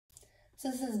So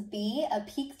this is Bee, a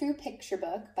Peek Through Picture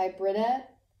Book by Britta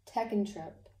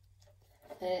Teckentrup.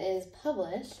 And it is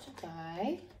published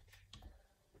by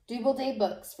Doubleday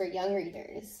Books for young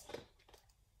readers.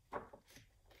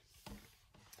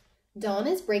 Dawn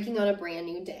is breaking on a brand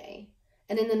new day,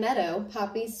 and in the meadow,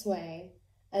 poppies sway.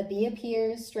 A bee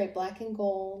appears, striped black and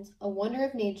gold. A wonder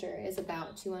of nature is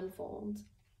about to unfold.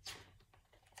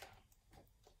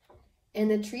 In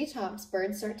the treetops,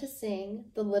 birds start to sing.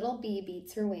 The little bee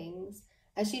beats her wings.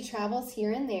 As she travels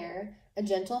here and there, a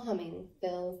gentle humming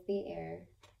fills the air.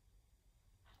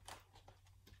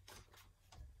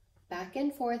 Back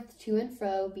and forth, to and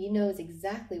fro, Bee knows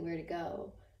exactly where to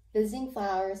go. Visiting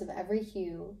flowers of every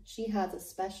hue, she has a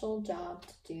special job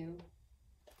to do.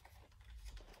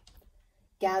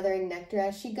 Gathering nectar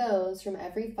as she goes from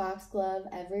every foxglove,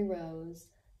 every rose.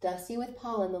 Dusty with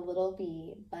pollen, the little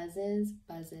bee buzzes,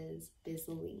 buzzes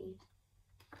busily.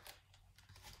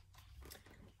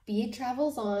 Bee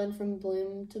travels on from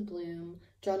bloom to bloom,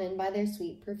 drawn in by their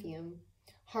sweet perfume.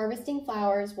 Harvesting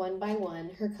flowers one by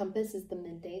one, her compass is the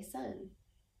midday sun.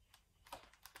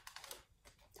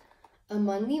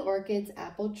 Among the orchids'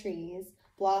 apple trees,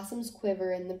 blossoms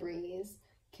quiver in the breeze.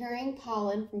 Carrying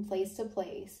pollen from place to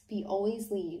place, Bee always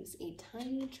leaves a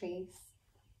tiny trace.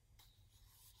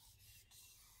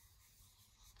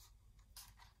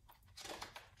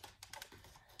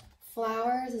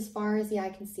 Flowers as far as the eye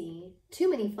can see. Too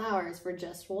many flowers for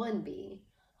just one bee.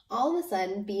 All of a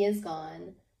sudden, Bee is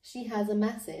gone. She has a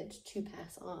message to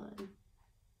pass on.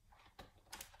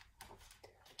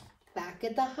 Back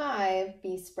at the hive,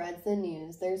 Bee spreads the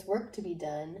news. There's work to be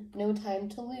done, no time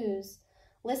to lose.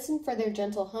 Listen for their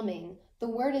gentle humming. The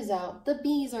word is out, the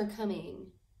bees are coming.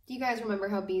 Do you guys remember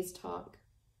how bees talk?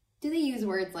 Do they use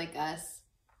words like us?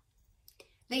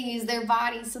 They use their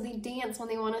bodies, so they dance when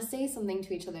they want to say something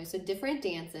to each other. So different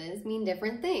dances mean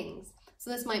different things. So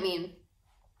this might mean,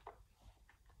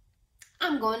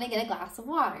 I'm going to get a glass of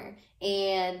water.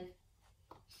 And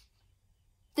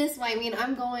this might mean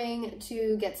I'm going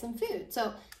to get some food.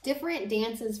 So different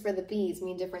dances for the bees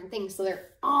mean different things. So they're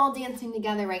all dancing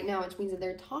together right now, which means that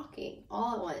they're talking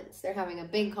all at once. They're having a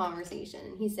big conversation.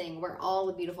 And he's saying where all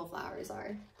the beautiful flowers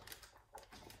are.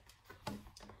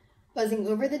 Buzzing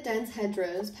over the dense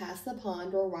hedgerows, past the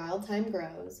pond where wild thyme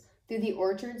grows, through the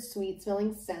orchard's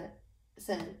sweet-smelling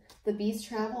scent, the bees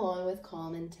travel on with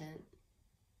calm intent.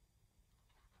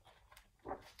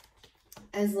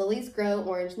 As lilies grow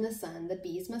orange in the sun, the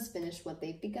bees must finish what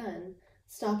they've begun,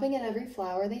 stopping at every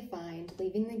flower they find,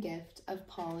 leaving the gift of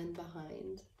pollen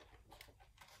behind.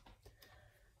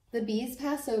 The bees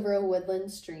pass over a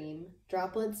woodland stream,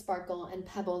 droplets sparkle and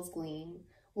pebbles gleam.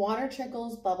 Water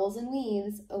trickles, bubbles, and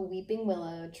weaves, a weeping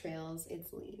willow trails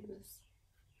its leaves.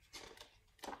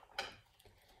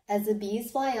 As the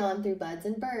bees fly on through buds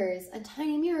and burrs, a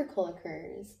tiny miracle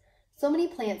occurs. So many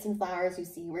plants and flowers you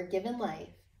see were given life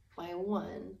by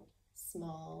one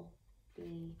small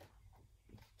bee.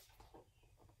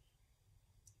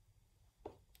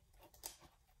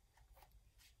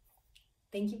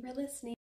 Thank you for listening.